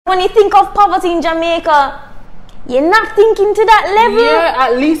When you think of poverty in Jamaica, you're not thinking to that level. Yeah,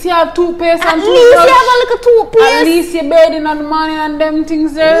 at least you have toothpaste and toothbrush. At least you have a little toothpaste. At least you're bathing on the morning and them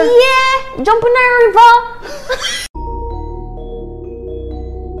things there. Yeah, jump in a river.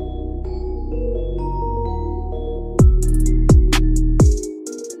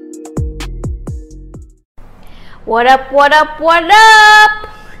 What up, what up, what up?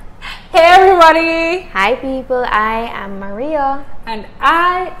 Hey everybody. Hi people, I am Maria. And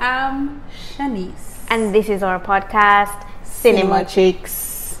I am Shanice. And this is our podcast, Cinema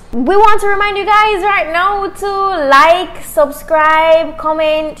Chicks. We want to remind you guys right now to like, subscribe,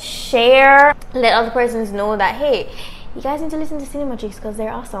 comment, share. Let other persons know that, hey, you guys need to listen to Cinema Chicks because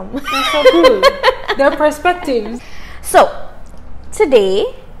they're awesome. They're so cool. Their perspectives. So, today,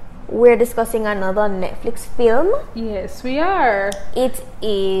 we're discussing another Netflix film. Yes, we are. It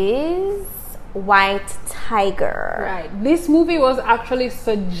is White Tiger. Right. This movie was actually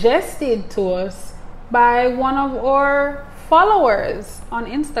suggested to us by one of our followers on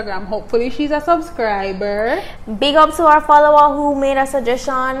Instagram. Hopefully she's a subscriber. Big up to our follower who made a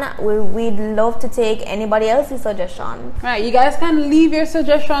suggestion. We'd love to take anybody else's suggestion. Right, you guys can leave your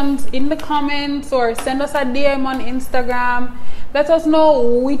suggestions in the comments or send us a DM on Instagram. Let us know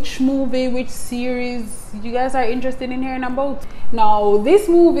which movie, which series you guys are interested in hearing about. Now, this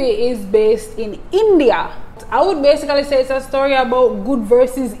movie is based in India. I would basically say it's a story about good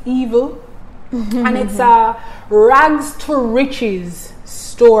versus evil. And it's a rags to riches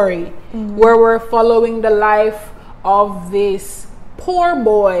story where we're following the life of this poor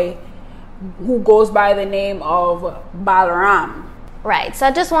boy who goes by the name of BALRAM. Right, so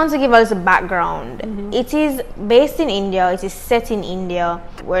I just want to give us a background. It is based in India, it is set in India.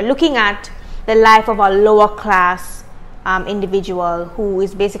 We're looking at the life of a lower class individual who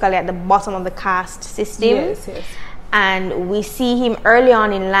is basically at the bottom of the caste system. Yes, yes. And we see him early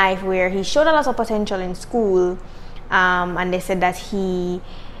on in life where he showed a lot of potential in school, and they said that he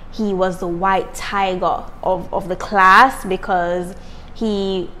was the white tiger of the class because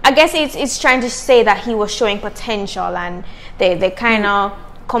I guess it's trying to say that he was showing potential, and they kind of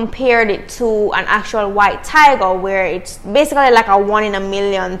compared it to an actual white tiger where it's basically like a 1 in a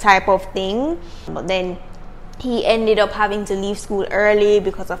million type of thing. But then he ended up having to leave school early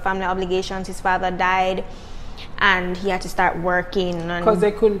because of family obligations. His father died and he had to start working because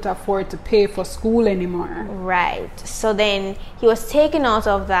they couldn't afford to pay for school anymore. Right. So then he was taken out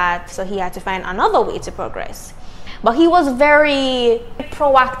of that, so he had to find another way to progress. But he was very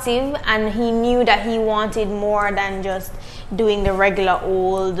proactive and he knew that he wanted more than just doing the regular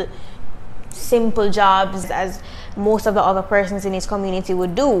old simple jobs as most of the other persons in his community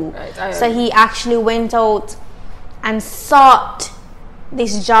would do. Right, so he actually went out and sought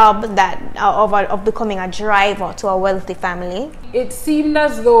this job that of becoming a driver to a wealthy family. It seemed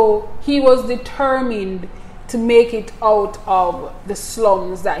as though he was determined to make it out of the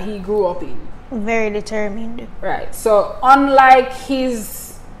slums that he grew up in. Very determined. Right. So unlike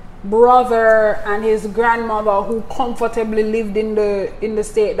his brother and his grandmother who comfortably lived in the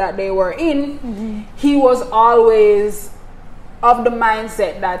state that they were in, he was always of the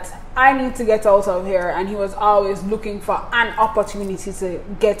mindset that I need to get out of here, and he was always looking for an opportunity to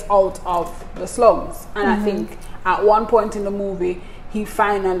get out of the slums. And I think at one point in the movie he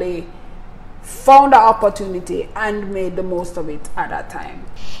finally found an opportunity and made the most of it at that time.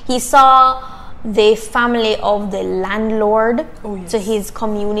 He saw the family of the landlord to his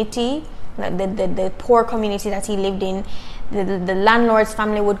community, the poor community that he lived in. The landlord's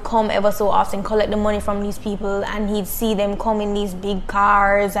family would come ever so often, collect the money from these people, and he'd see them come in these big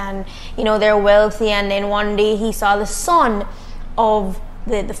cars and, you know, they're wealthy. And then one day he saw the son of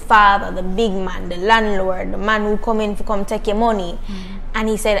the father, the big man, the landlord, the man who come in to come take your money. And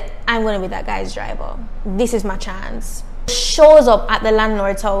he said, I'm going to be that guy's driver. This is my chance. Shows up at the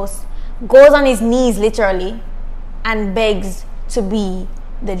landlord's house, goes on his knees literally, and begs to be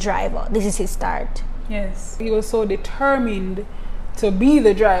the driver. This is his start. Yes. He was so determined to be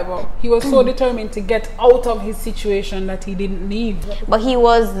the driver. He was so determined to get out of his situation that he didn't leave. But he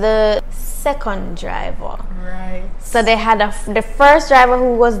was the second driver. Right. So they had the first driver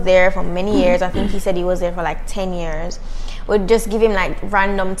who was there for many years. I think he said he was there for like 10 years. Would just give him like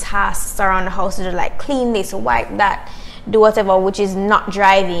random tasks around the house to do, like clean this, wipe that, do whatever, which is not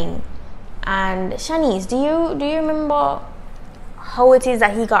driving. And Shanice, do you remember how it is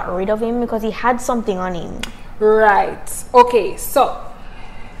that he got rid of him? Because he had something on him. Right. Okay, so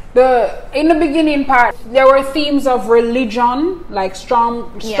in the beginning part there were themes of religion, like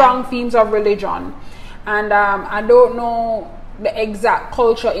strong themes of religion. And I don't know the exact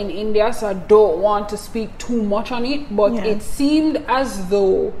culture in India, so I don't want to speak too much on it, but it seemed as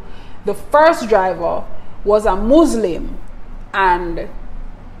though the first driver was a Muslim, and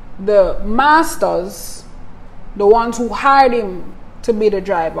the masters, the ones who hired him to be the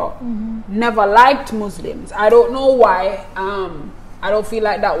driver, never liked Muslims. I don't know why. I don't feel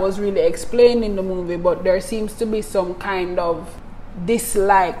like that was really explained in the movie, but there seems to be some kind of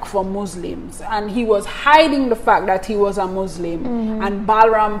dislike for Muslims, and he was hiding the fact that he was a Muslim, and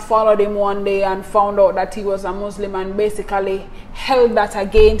BALRAM followed him one day and found out that he was a Muslim and basically held that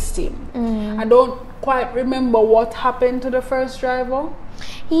against him. I don't quite remember what happened to the first driver.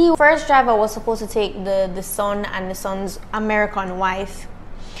 First driver was supposed to take the son and the son's American wife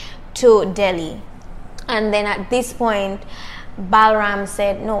to Delhi, and then at this point BALRAM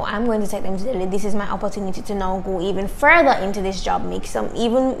said, no, I'm going to take them to Delhi. This is my opportunity to now go even further into this job, make some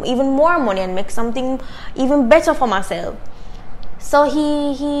even more money and make something even better for myself. So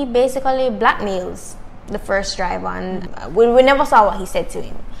he basically blackmails the first driver, and we never saw what he said to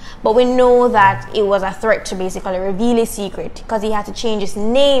him, but we know that it was a threat to basically reveal his secret, because he had to change his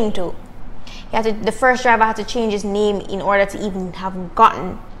name too. The first driver had to change his name in order to even have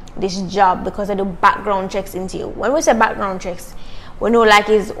gotten this job, because they do background checks into you. When we say background checks, we know like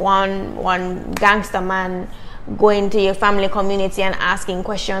is one gangster man going to your family community and asking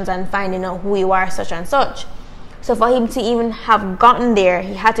questions and finding out who you are, such and such. So for him to even have gotten there,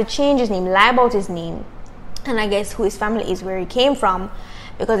 he had to change his name, lie about his name, and I guess who his family is, where he came from,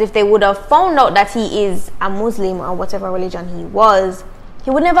 because if they would have found out that he is a Muslim or whatever religion he was,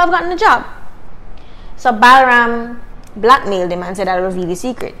 he would never have gotten the job. So BALRAM blackmailed him and said, I'll reveal the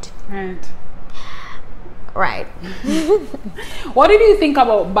secret. Right. What did you think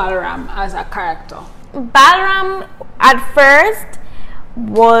about BALRAM as a character? BALRAM at first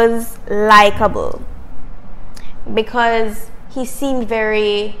was likable because he seemed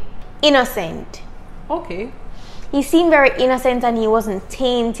very innocent. Okay. He seemed very innocent, and he wasn't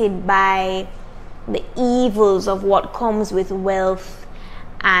tainted by the evils of what comes with wealth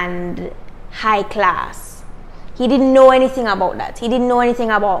and high class. He didn't know anything about that. He didn't know anything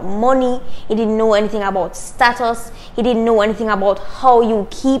about money. He didn't know anything about status. He didn't know anything about how you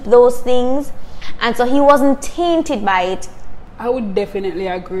keep those things. And so he wasn't tainted by it. I would definitely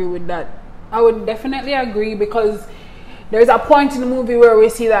agree with that. I would definitely agree, because there's a point in the movie where we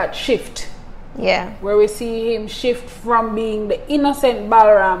see that shift. Yeah. Where we see him shift from being the innocent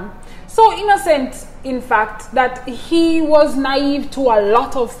BALRAM. So innocent, in fact, that he was naive to a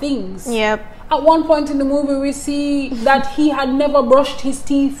lot of things. Yep. At one point in the movie, we see that he had never brushed his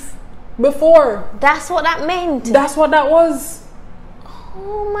teeth before. That's what that meant. That's what that was.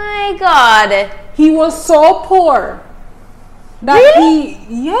 Oh my God. He was so poor that really?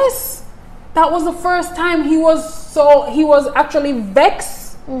 Yes, that was the first time he was actually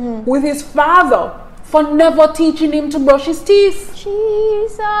vexed with his father for never teaching him to brush his teeth.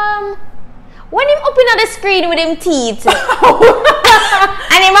 Jeez, when him open up the screen with him teeth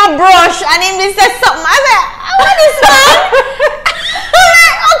and him a brush and him says something, I said, what is man? I'm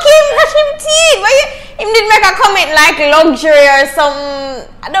like, okay, brush him teeth, but him did make a comment like luxury or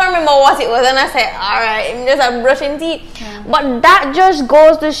something. I don't remember what it was, and I said, alright, him just a brushing teeth. Yeah. But that just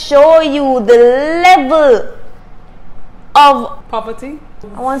goes to show you the level of poverty.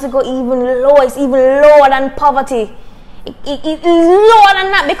 I want to go even lower. It's even lower than poverty. It is lower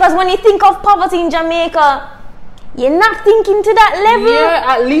than that, because when you think of poverty in Jamaica, you're not thinking to that level.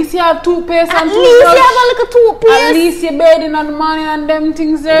 Yeah, at least you have toothpaste and toothbrush. At least you have a little toothpaste. At least you're bathing in the morning and them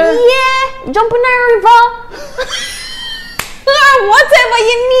things there. Yeah, jump in a river. Or whatever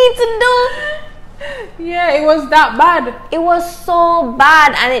you need to do. Yeah, it was that bad. It was so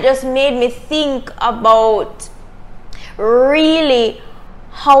bad, and it just made me think about really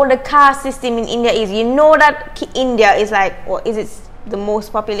how the caste system in India is. You know that India is like, or is it the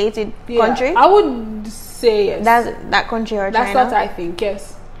most populated country? I would say yes. That's that country, or that's China? What I think,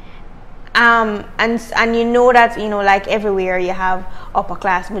 yes. And you know that, you know, like everywhere you have upper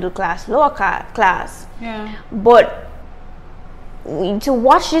class, middle class, lower class. Yeah. But to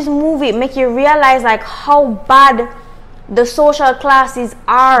watch this movie make you realize like how bad the social classes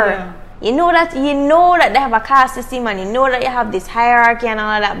are. Yeah. You know that they have a caste system, and you know that you have this hierarchy and all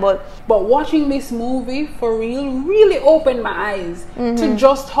of that, but watching this movie for real really opened my eyes to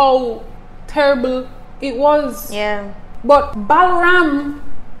just how terrible it was. Yeah. But BALRAM,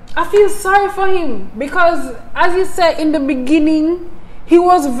 I feel sorry for him, because as you said in the beginning, he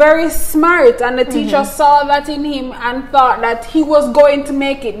was very smart, and the teacher saw that in him and thought that he was going to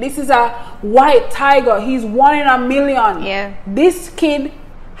make it. This is a white tiger. He's 1 in a million. Yeah. This kid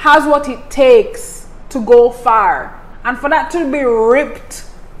has what it takes to go far. and for that to be ripped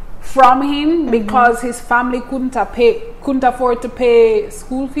from him because his family couldn't afford to pay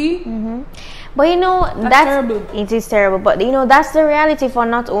school fee. But you know, that's terrible. It is terrible. But you know, that's the reality for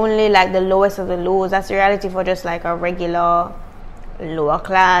not only like the lowest of the lows. That's the reality for just like a regular lower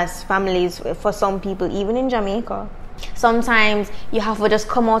class families. For some people, even in Jamaica, sometimes you have to just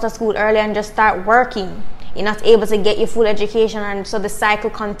come out of school early and just start working. You're not able to get your full education, and so the cycle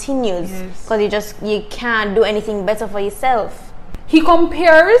continues because you can't do anything better for yourself. He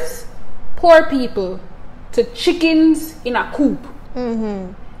compares poor people to chickens in a coop,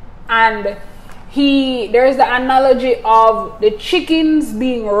 and there's the analogy of the chickens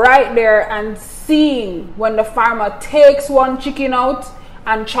being right there and seeing when the farmer takes one chicken out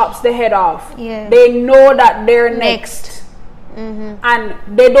and chops the head off. They know that they're next. And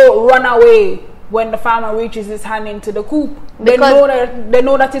they don't run away when the farmer reaches his hand into the coop. They know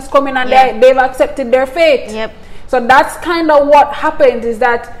that it's coming, and they've accepted their fate. So that's kind of what happens, is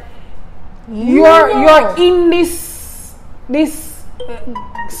that you're in this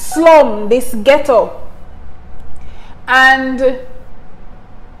slum, this ghetto, and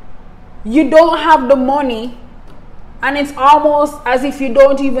you don't have the money, and it's almost as if you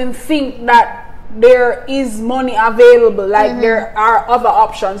don't even think that there is money available. Like there are other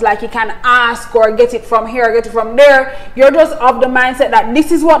options, like you can ask or get it from here, get it from there. You're just of the mindset that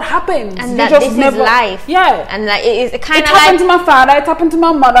this is what happens, and that this is life. And like it kind of happened to my father, it happened to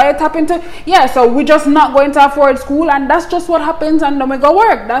my mother, it happened to so we're just not going to afford school, and that's just what happens, and then we go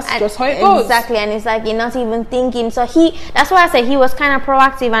work. That's just how it goes. Exactly. And it's like you're not even thinking. So that's why I say he was kind of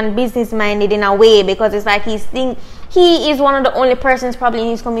proactive and business minded in a way, because it's like he is one of the only persons probably in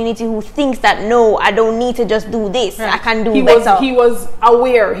his community who thinks that, no, I don't need to just do this. I can do better. He was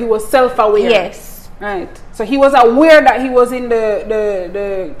aware. He was self-aware. Yes. Right. So he was aware that he was in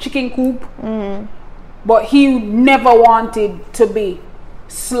the chicken coop, but he never wanted to be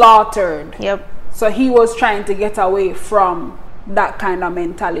slaughtered. So he was trying to get away from that kind of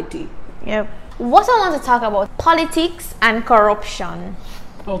mentality. What I want to talk about, politics and corruption.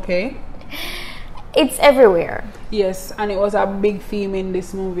 Okay. It's everywhere. Yes, and it was a big theme in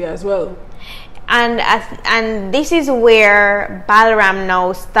this movie as well. And this is where BALRAM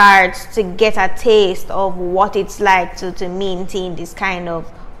now starts to get a taste of what it's like to maintain this kind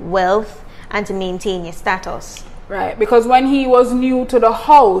of wealth and to maintain your status. Right, because when he was new to the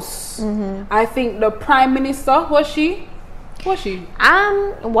house, I think the prime minister, was she?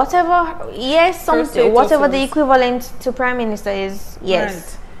 Whatever, yes, whatever the equivalent to prime minister is, yes.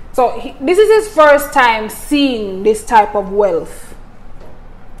 Right. So this is his first time seeing this type of wealth.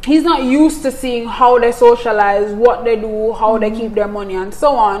 He's not used to seeing how they socialize, what they do, how they keep their money, and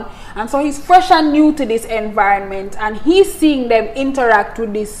so on. And so he's fresh and new to this environment, and he's seeing them interact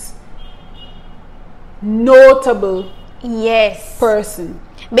with this notable person.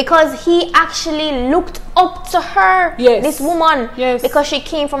 Because he actually looked up to her, this woman, because she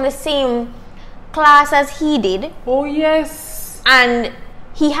came from the same class as he did. Oh, yes. And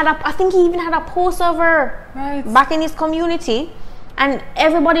I think he even had a poster of her back in his community, and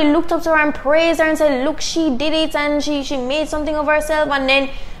everybody looked up to her and praised her and said, look, she did it, and she made something of herself. And then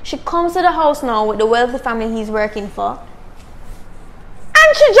she comes to the house now with the wealthy family he's working for,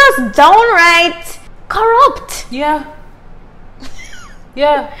 and she just downright corrupt. And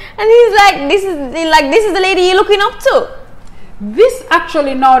he's like, this is the lady you're looking up to. This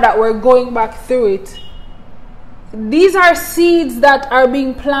actually, now that we're going back through it, these are seeds that are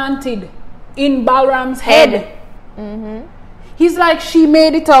being planted in BALRAM's head. He's like, she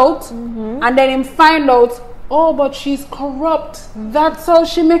made it out, and then him find out, oh, but she's corrupt. That's how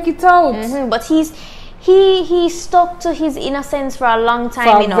she make it out. But he stuck to his innocence for a long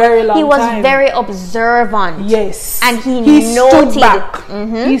time. Very long he was time. Very observant. Yes. And he noted. Stood back.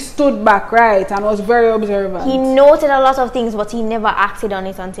 He stood back, right, and was very observant. He noted a lot of things, but he never acted on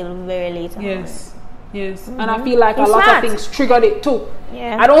it until very late. Yes, and I feel like a lot of things triggered it too.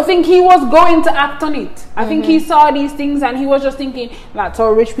 Yeah. I don't think he was going to act on it. I think he saw these things and he was just thinking, that's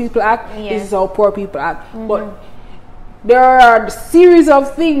how rich people act, this is how poor people act. But there are a series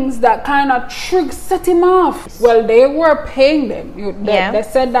of things that kind of set him off. Well, they were paying them. They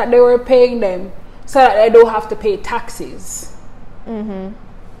said that they were paying them so that they don't have to pay taxes.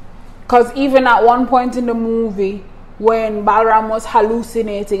 Because even at one point in the movie, when BALRAM was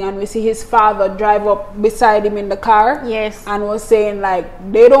hallucinating and we see his father drive up beside him in the car, and was saying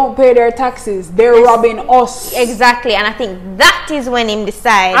like, they don't pay their taxes, they're robbing us. Exactly. And I think that is when him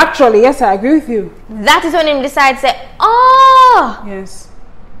decide. Actually, yes, I agree with you. That is when him decide, say,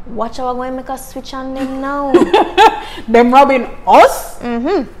 watch how we're going to make a switch on them now. Them robbing us?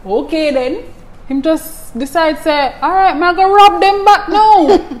 Okay then. Him just decide say, alright, I'm gonna rob them back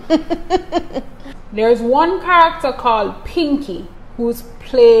now. There's one character called Pinky, who's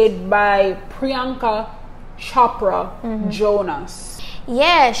played by Priyanka Chopra Jonas.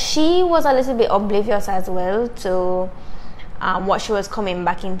 Yeah, she was a little bit oblivious as well to what she was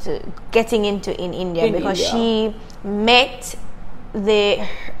getting into in India, because she met the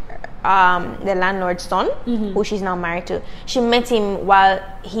landlord's son, who she's now married to. She met him while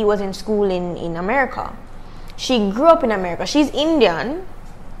he was in school in America. She grew up in America. She's Indian,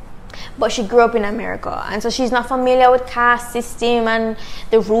 but she grew up in America, and so she's not familiar with caste system and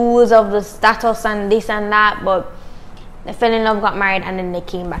the rules of the status and this and that. But they fell in love, got married, and then they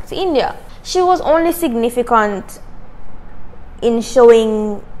came back to India. She was only significant in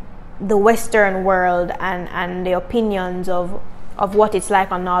showing the Western world and the opinions of what it's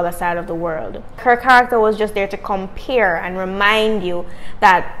like on the other side of the world. Her character was just there to compare and remind you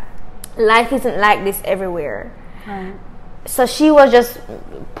that life isn't like this everywhere. Right. So she was just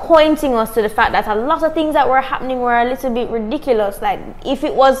pointing us to the fact that a lot of things that were happening were a little bit ridiculous. Like, if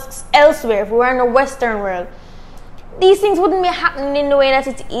it was elsewhere, if we were in the Western world, these things wouldn't be happening in the way that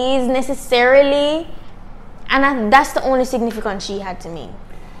it is necessarily. And that's the only significance she had to me.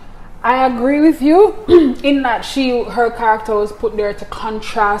 I agree with you in that her character was put there to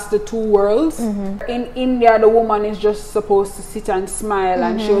contrast the two worlds. In India, the woman is just supposed to sit and smile,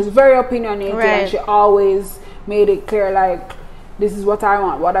 and she was very opinionated, and she always made it clear, like, this is what I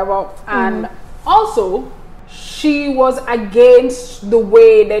want, whatever. And also, she was against the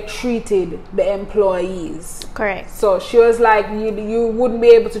way they treated the employees. Correct. So she was like, you wouldn't be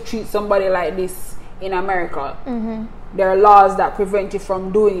able to treat somebody like this in America. There are laws that prevent you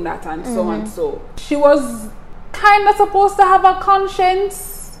from doing that, and so and so. She was kind of supposed to have a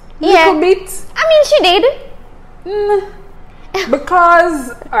conscience, little bit. I mean, she did.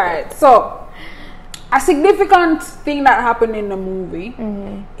 Because, alright, so a significant thing that happened in the movie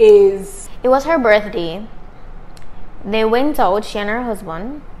is... It was her birthday. They went out, she and her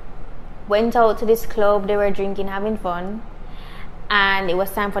husband, went out to this club. They were drinking, having fun. And it was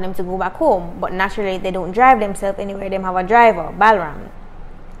time for them to go back home. But naturally, they don't drive themselves anywhere. They have a driver, BALRAM.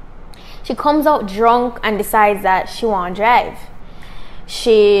 She comes out drunk and decides that she won't drive.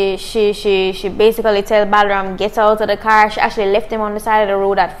 She basically tells BALRAM, get out of the car. She actually left him on the side of the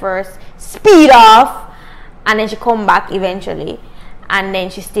road at first, speed off, and then she come back eventually. And then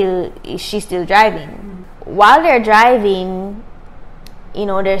she's still driving. While they're driving, you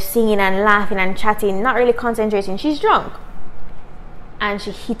know, they're singing and laughing and chatting, not really concentrating. She's drunk. And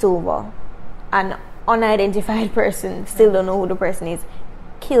she hit over an unidentified person, still don't know who the person is,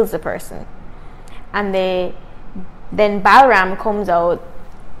 kills the person. And then BALRAM comes out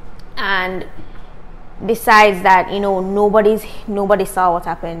and decides that, you know, nobody saw what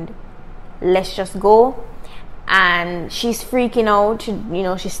happened. Let's just go. And she's freaking out.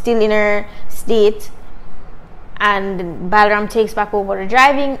 She's still in her state. And BALRAM takes back over the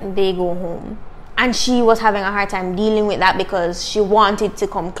driving. They go home. And she was having a hard time dealing with that because she wanted to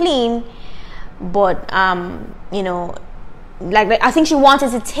come clean, but I think she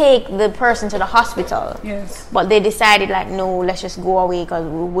wanted to take the person to the hospital. Yes. But they decided, like, no, let's just go away because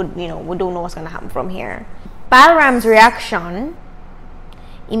we don't know what's gonna happen from here. BALRAM's reaction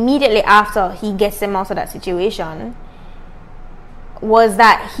immediately after he gets them out of that situation was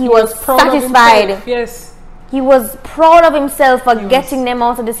that he was satisfied. Yes. He was proud of himself for getting them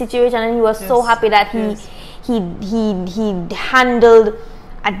out of the situation, and he was so happy that he handled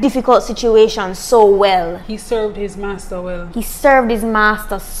a difficult situation so well. He served his master well. He served his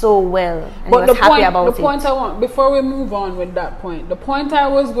master so well, and he was happy about it. The point I want, before we move on with that point, the point I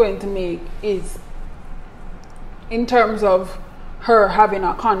was going to make is in terms of her having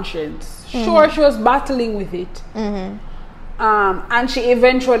a conscience. Sure, she was battling with it, and she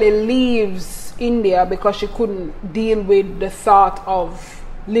eventually leaves India because she couldn't deal with the thought of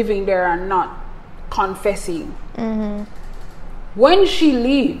living there and not confessing. When she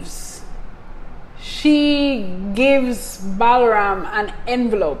leaves, she gives BALRAM an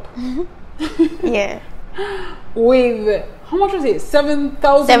envelope. With, how much was it?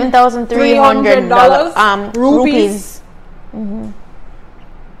 $7,300 rupees.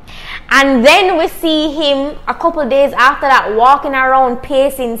 And then we see him a couple days after that walking around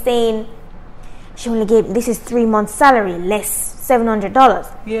pacing, saying, she only gave, this is 3 months salary, less $700.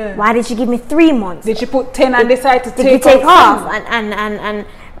 Yeah. Why did she give me 3 months? Did she put 10 and decide to take off? And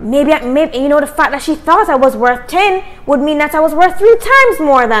maybe the fact that she thought I was worth 10 would mean that I was worth 3 times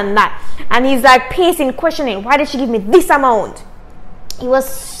more than that. And he's like pacing, questioning, why did she give me this amount? He got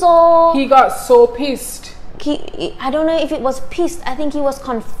so pissed. I don't know if it was pissed. I think he was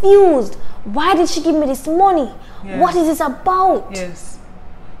confused why did she give me this money? Yeah. What is this about? Yes.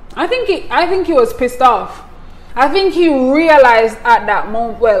 I think he was pissed off. I think he realized at that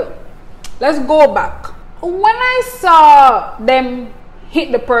moment. Well, let's go back. When I saw them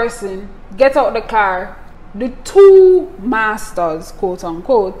hit the person, get out the car, the two masters, quote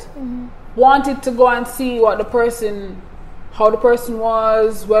unquote, wanted to go and see what the person, how the person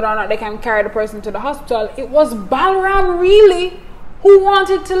was, whether or not they can carry the person to the hospital. It was BALRAM really who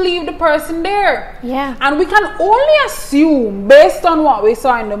wanted to leave the person there. Yeah. And we can only assume, based on what we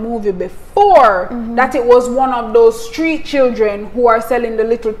saw in the movie before, that it was one of those street children who are selling the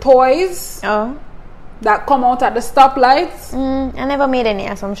little toys that come out at the stoplights. I never made any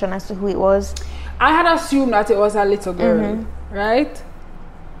assumption as to who it was. I had assumed that it was a little girl, right?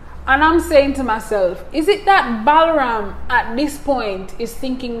 And I'm saying to myself, is it that BALRAM at this point is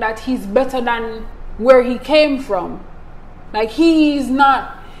thinking that he's better than where he came from? Like he's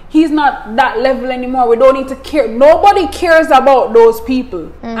not that level anymore. We don't need to care. Nobody cares about those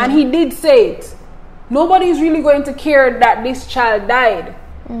people. And he did say it. Nobody's really going to care that this child died.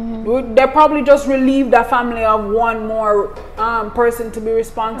 They probably just relieved the family of one more person to be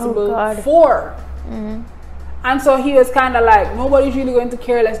responsible for. And so he was kind of like, nobody's really going to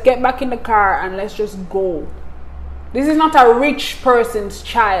care. Let's get back in the car and let's just go. This is not a rich person's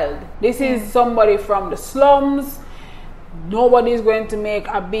child. This is somebody from the slums. Nobody is going to make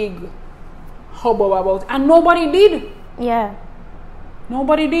a big hubbub about it. And nobody did. Yeah.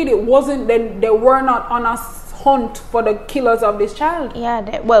 Nobody did. It wasn't, they were not on a hunt for the killers of this child.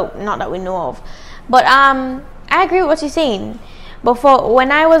 Yeah, well, not that we know of. But I agree with what you're saying. But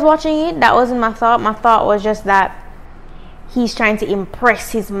when I was watching it, that wasn't my thought. My thought was just that he's trying to impress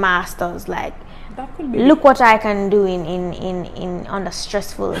his masters. Like, that could be. Look what I can do in under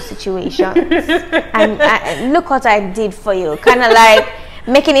stressful situations. and look what I did for you. Kind of like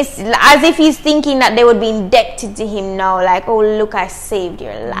making it as if he's thinking that they would be indebted to him now. Like, oh, look, I saved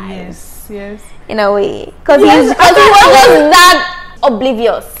your lives. Yes. In a way. Because he was that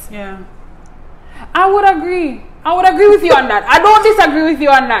oblivious. Yeah. I would agree with you on that. I don't disagree with you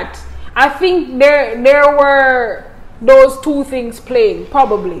on that. I think there were those two things playing,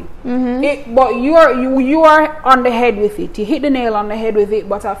 probably. But you are on the head with it. You hit the nail on the head with it.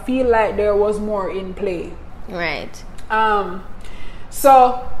 But I feel like there was more in play. Right.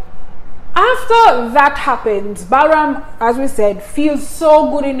 So after that happens, BALRAM, as we said, feels so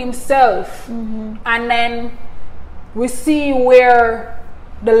good in himself, and then we see where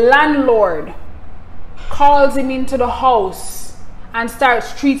the landlord calls him into the house and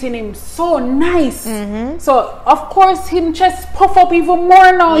starts treating him so nice. So of course him chest puff up even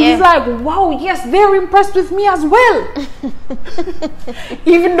more now. He's like, wow, yes, they're impressed with me as well.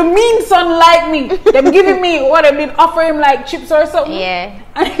 Even the mean son like me. Them giving me what I did, offer him like chips or something. Yeah.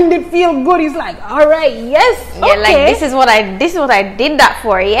 And he did feel good. He's like, all right, yes, yeah, okay. Like this is what I did that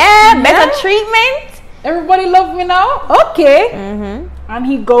for. Yeah, better treatment. Everybody love me now. Okay. And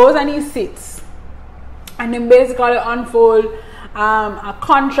he goes and he sits. And then basically unfold a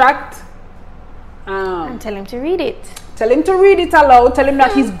contract. And tell him to read it. Tell him to read it aloud. Tell him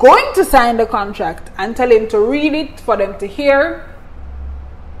that he's going to sign the contract. And tell him to read it for them to hear.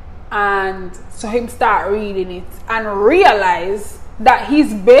 And so him start reading it. And realize that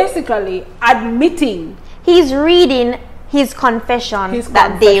he's basically admitting. He's reading his confession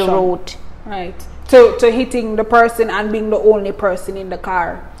that they wrote. Right. To hitting the person and being the only person in the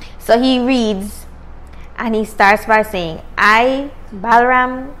car. So he reads. And he starts by saying, I,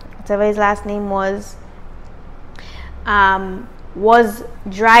 BALRAM, whatever his last name was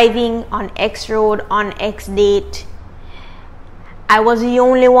driving on X road on X date. I was the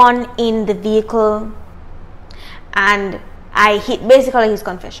only one in the vehicle. And I hit basically his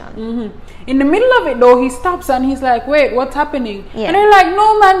confession. In the middle of it though, he stops and he's like, wait, what's happening? Yeah. And they're like,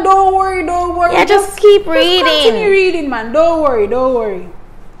 no man, don't worry. Yeah, just keep reading. Just continue reading, man. Don't worry.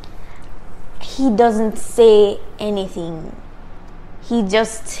 He doesn't say anything. He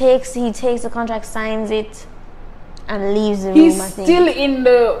just takes the contract, signs it, and leaves the room. He's still in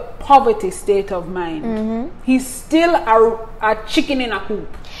the poverty state of mind. He's still a chicken in a coop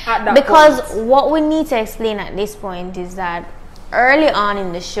at that because point. What we need to explain at this point is that early on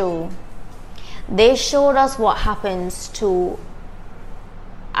in the show, they showed us what happens to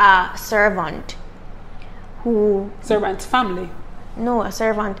a servant servant's family. No, a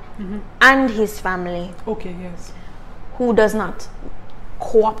servant and his family. Okay, yes. Who does not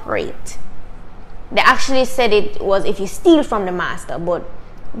cooperate. They actually said it was if you steal from the master, but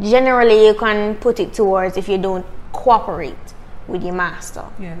generally you can put it towards if you don't cooperate with your master.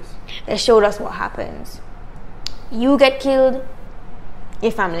 Yes. They showed us what happens. You get killed,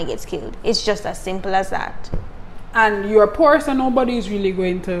 your family gets killed. It's just as simple as that. And you're poor, so nobody's really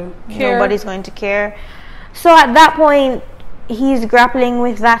going to care. Nobody's going to care. So at that point, he's grappling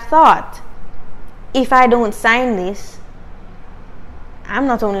with that thought. If I don't sign this, I'm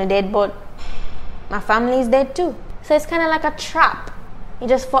not only dead, but my family is dead too. So it's kind of like a trap. You're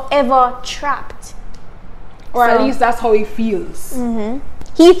just forever trapped. Or at least that's how he feels.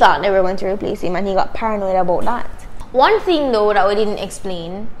 He thought they were going to replace him, and he got paranoid about that. One thing though that we didn't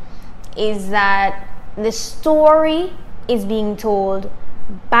explain is that the story is being told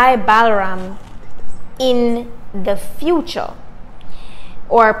by BALRAM in the future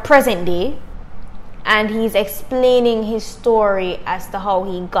or present day, and he's explaining his story as to how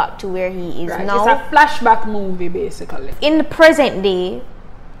he got to where he is now. It's a flashback movie basically. In the present day,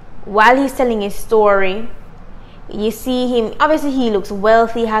 while he's telling his story, you see him, obviously he looks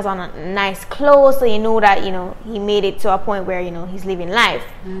wealthy, has on a nice clothes, so you know that, you know, he made it to a point where, you know, he's living life.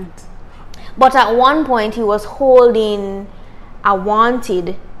 But at one point he was holding a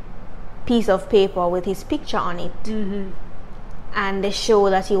wanted piece of paper with his picture on it. And they show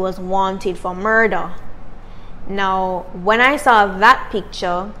that he was wanted for murder. Now, when I saw that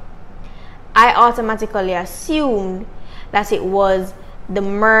picture, I automatically assumed that it was the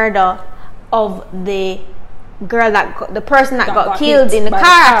murder of the girl the person that got killed in the car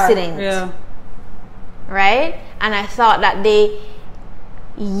accident. Right? And I thought that they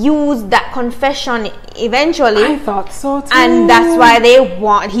used that confession eventually. I thought so too. And that's why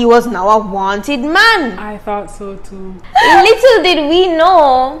he was now a wanted man. I thought so too. Little did we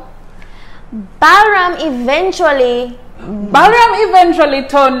know, BALRAM eventually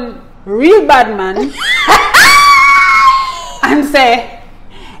turned real bad man and say,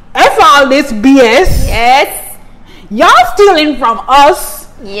 F all this BS. Yes. Y'all stealing from us.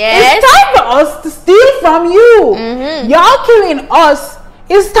 Yes. It's time for us to steal from you. Y'all killing us.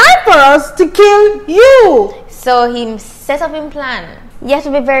 It's time for us to kill you. So he set up his plan. You have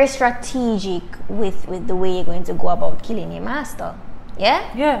to be very strategic with the way you're going to go about killing your master.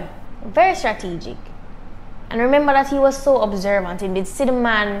 Yeah? Yeah. Very strategic. And remember that he was so observant. He did see the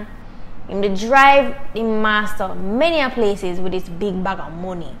man, he did drive the master many a places with this big bag of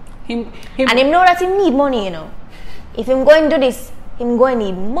money. And him know that he need money, you know. If him going to do this, him going to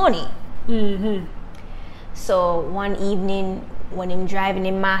need money. So one evening, when him driving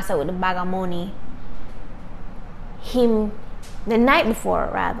the master with the bag of money, the night before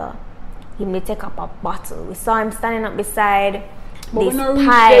rather, he may take up a bottle. We saw him standing up beside this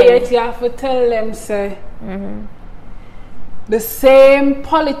pile. Yet, you have to tell them, say, the same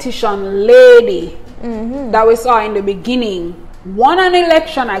politician lady that we saw in the beginning won an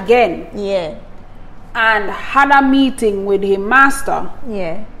election again. Yeah. And had a meeting with his master.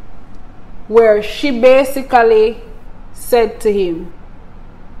 Yeah. Where she basically said to him,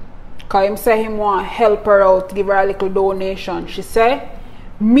 because him say him want to help her out, give her a little donation. She said,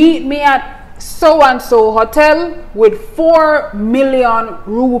 meet me at so-and-so hotel with 4 million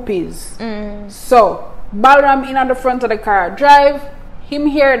rupees. So, BALRAM in at the front of the car, drive, him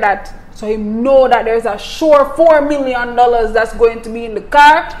hear that, so him know that there's a sure $4 million that's going to be in the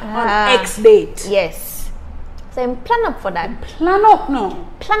car on X date. Yes. So him plan up for that. Plan up now.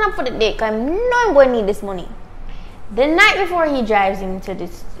 Plan up for the date, because I know I'm going to need this money. The night before he's driving him to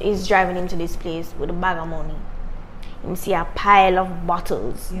this place with a bag of money, you see a pile of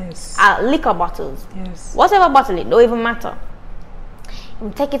bottles. Yes. Liquor bottles. Yes. Whatever bottle it, don't even matter.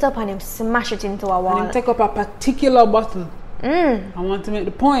 Him take it up and him smash it into a wall. And him take up a particular bottle. I want to make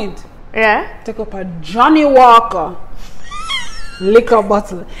the point. Yeah. Take up a Johnny Walker liquor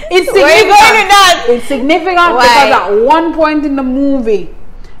bottle. It's significant. Where are you going with that? It's significant. Why? Because at one point in the movie,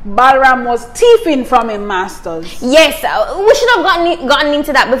 BALRAM was thieving from his masters. Yes, we should have gotten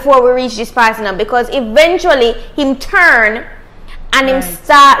into that before we reach this part now, because eventually him turn and him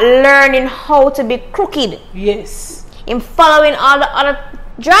start learning how to be crooked. Yes. Him following all the other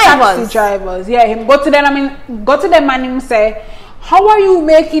drivers. Taxi drivers. Yeah, him go to them and him say, how are you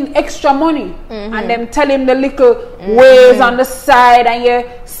making extra money? And them tell him the little ways on the side, and you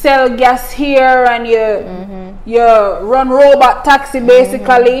sell gas here, and you run robot taxi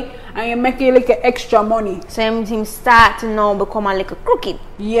basically, and you make a little extra money. So him start to now become a little crooked.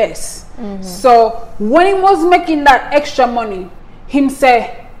 Yes. So when he was making that extra money, him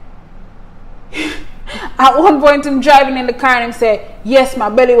say, at one point him driving in the car and him say, yes, my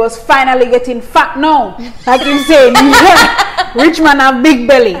belly was finally getting fat now. Like him saying, yeah, rich man have big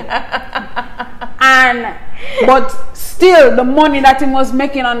belly. But still the money that he was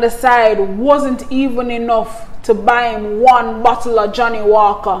making on the side wasn't even enough to buy him one bottle of Johnny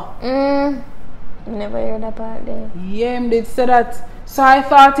Walker. Never heard that part there. Yeah, him did say that. So I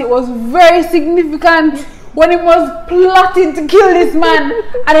thought it was very significant when he was plotting to kill this man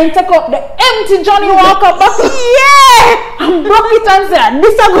and then take up the empty Johnny Walker bottle. Yeah! And broke it and said,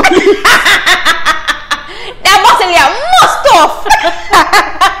 this is good. That bottle here must off.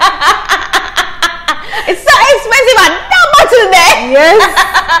 It's so expensive and that bottle there.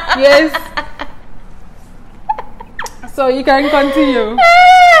 Yes. So you can continue.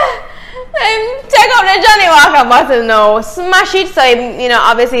 Take up the Johnny Walker bottle now, smash it so you know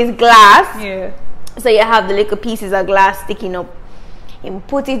obviously it's glass. Yeah. So you have the little pieces of glass sticking up. Him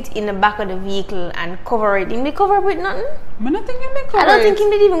put it in the back of the vehicle and cover it. Him did cover it with nothing. I don't think him did cover it. I don't think him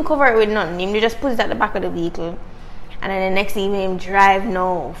did even cover it with nothing. Him did just put it at the back of the vehicle. And then the next evening him drive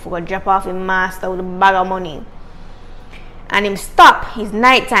now for go drop off him master with a bag of money. And him stop. It's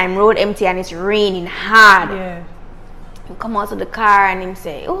nighttime, road empty and it's raining hard. Yeah. Him come out of the car and him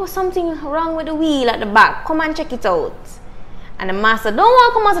say, oh, something wrong with the wheel at the back. Come and check it out. And the master don't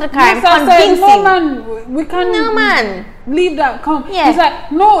want to come out of the car. Master said, no man, we can leave that. Come. Yeah. He's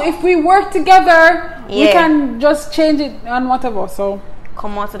like, no, if we work together, we can just change it and whatever. So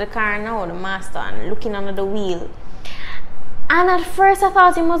come out of the car now, the master, and looking under the wheel. And at first I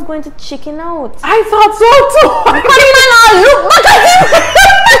thought he was going to chicken out. I thought so too. But the man all look back at him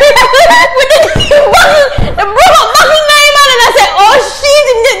with the broke buckle name on, and I said, oh shit,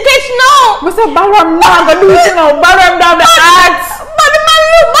 he didn't catch now. Mr. BALRAM now gonna do it now. BALRAM down the axe. But the man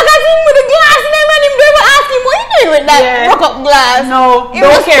look back at him with the glass name and him never ask him what you doing with that broke up glass. No, he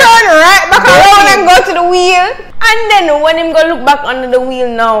was turn right back around and go to the wheel. And then when him go look back under the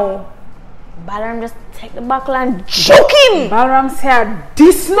wheel now, BALRAM just take the buckle and choke him. BALRAM said,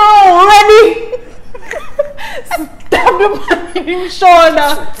 this now already. Stab the man in his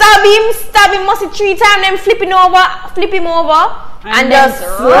shoulder. Stab him must 3 times, then flip him over, and just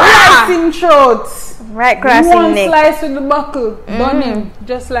slicing throats. Right across his neck. One slice with the buckle, done him,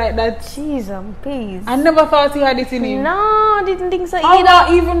 just like that. Jesus, please. I never thought he had it in him. No, I didn't think so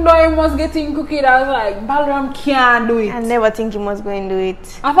either. Even though he was getting cookied, I was like, BALRAM can't do it. I never think he was going to do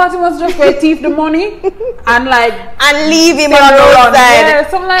it. I thought he was just going to thief the money and leave him on the roadside. Yeah,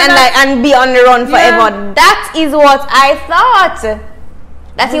 something like that. And be on the run forever. Yeah. That is what I thought.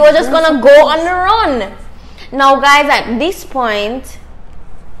 That he was just gonna go on the run. Now, guys, at this point,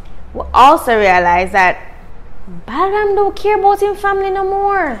 we also realize that BALRAM don't care about his family no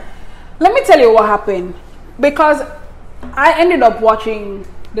more. Let me tell you what happened, because I ended up watching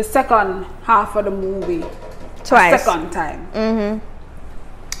the second half of the movie twice, second time, and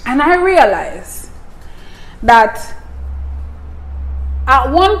I realized that at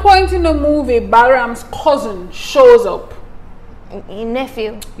one point in the movie, BALRAM's cousin shows up. His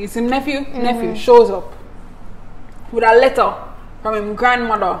nephew. His nephew shows up with a letter from his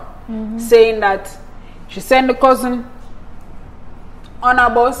grandmother saying that she sent the cousin on a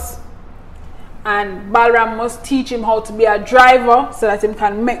bus and BALRAM must teach him how to be a driver so that he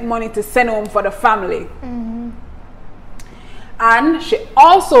can make money to send home for the family. And she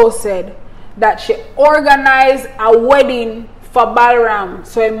also said that she organized a wedding for BALRAM,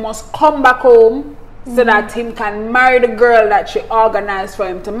 so he must come back home so that him can marry the girl that she organized for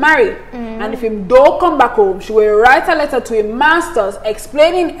him to marry. And if him don't come back home, she will write a letter to his masters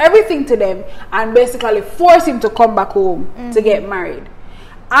explaining everything to them and basically force him to come back home to get married.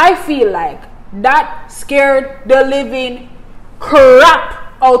 I feel like that scared the living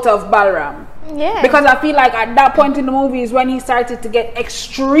crap out of BALRAM. Yeah. Because I feel like at that point in the movie is when he started to get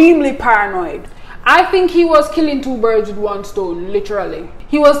extremely paranoid. I think he was killing 2 birds with 1 stone, literally.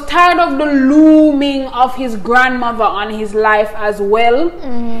 He was tired of the looming of his grandmother on his life as well.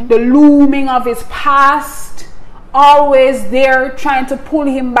 The looming of his past, always there trying to pull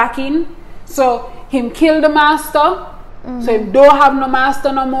him back in. So him kill the master, so he don't have no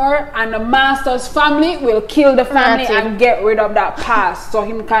master no more, and the master's family will kill the family and get rid of that past, so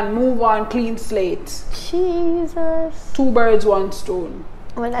him can move on clean slate. Jesus. 2 birds, 1 stone.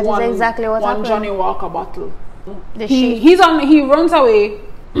 Well, that is exactly what happened. 1 Johnny Walker bottle. He runs away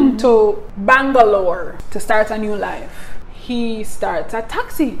to Bangalore to start a new life. He starts a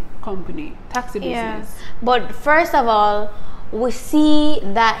taxi company, taxi business. But first of all, we see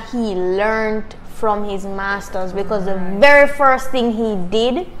that he learned from his masters, because the very first thing he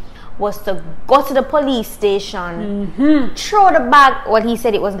did was to go to the police station, throw the bag, well, he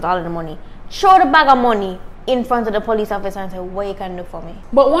said it wasn't all of the money, throw the bag of money in front of the police officer and say, what you can do for me.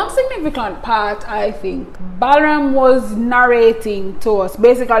 But one significant part, I think, BALRAM was narrating to us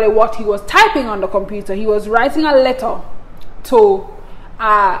basically what he was typing on the computer. He was writing a letter to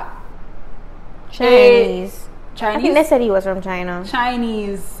Chinese Chinese. I think they said he was from China.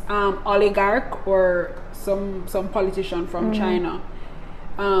 Chinese oligarch or some politician from China,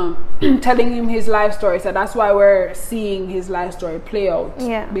 telling him his life story. So that's why we're seeing his life story play out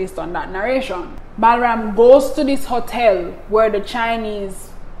based on that narration. BALRAM goes to this hotel where the Chinese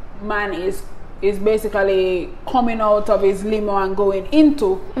man is basically coming out of his limo and going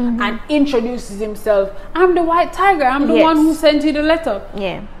into, and introduces himself. I'm the white tiger. I'm the one who sent you the letter.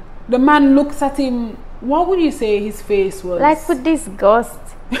 Yeah. The man looks at him. What would you say his face was? Like with disgust.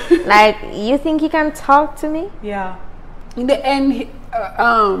 Like, you think he can talk to me? Yeah. In the end,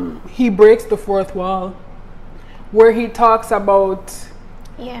 he breaks the fourth wall, where he talks about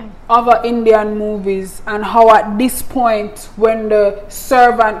other Indian movies and how at this point, when the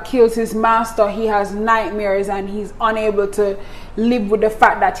servant kills his master, he has nightmares and he's unable to live with the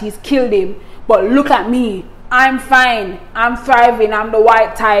fact that he's killed him. But look at me. I'm fine. I'm thriving. I'm the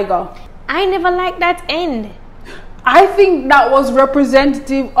white tiger. I never liked that end. I think that was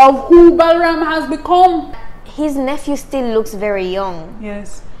representative of who BALRAM has become. His nephew still looks very young.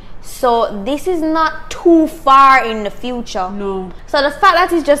 Yes. So this is not too far in the future. No. So the fact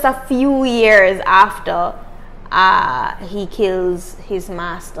that it's just a few years after he kills his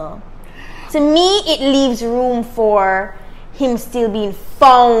master, to me it leaves room for him still being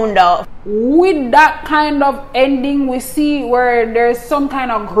found out. With that kind of ending, we see where there's some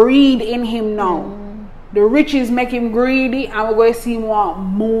kind of greed in him now. The riches make him greedy, and we're going to see him want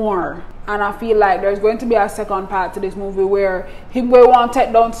more. And I feel like there's going to be a second part to this movie where he will want to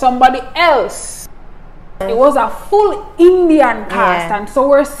take down somebody else. It was a full Indian cast, and so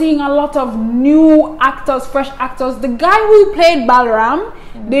we're seeing a lot of new actors, fresh actors. The guy who played BALRAM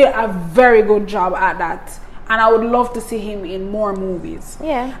did a very good job at that, and I would love to see him in more movies.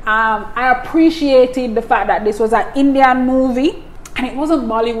 I appreciated the fact that this was an Indian movie and it wasn't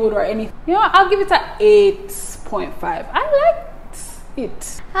Bollywood or anything. You know, I'll give it an 8.5. I liked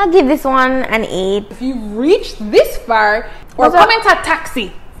it. I'll give this one an 8. If you've reached this far, or comment at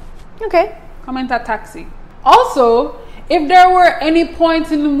taxi. Okay. Comment at taxi. Also, if there were any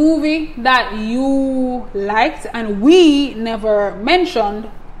points in the movie that you liked and we never mentioned,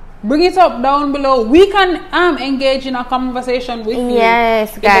 bring it up down below. We can engage in a conversation with you.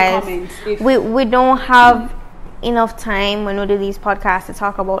 Yes, guys. In the comments. We don't have enough time when we do these podcasts to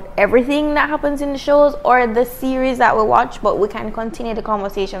talk about everything that happens in the shows or the series that we watch, but we can continue the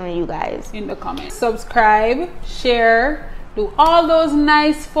conversation with you guys in the comments. Subscribe, share, do all those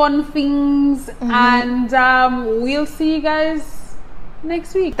nice fun things, and we'll see you guys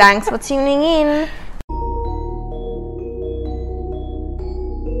next week. Thanks for tuning in.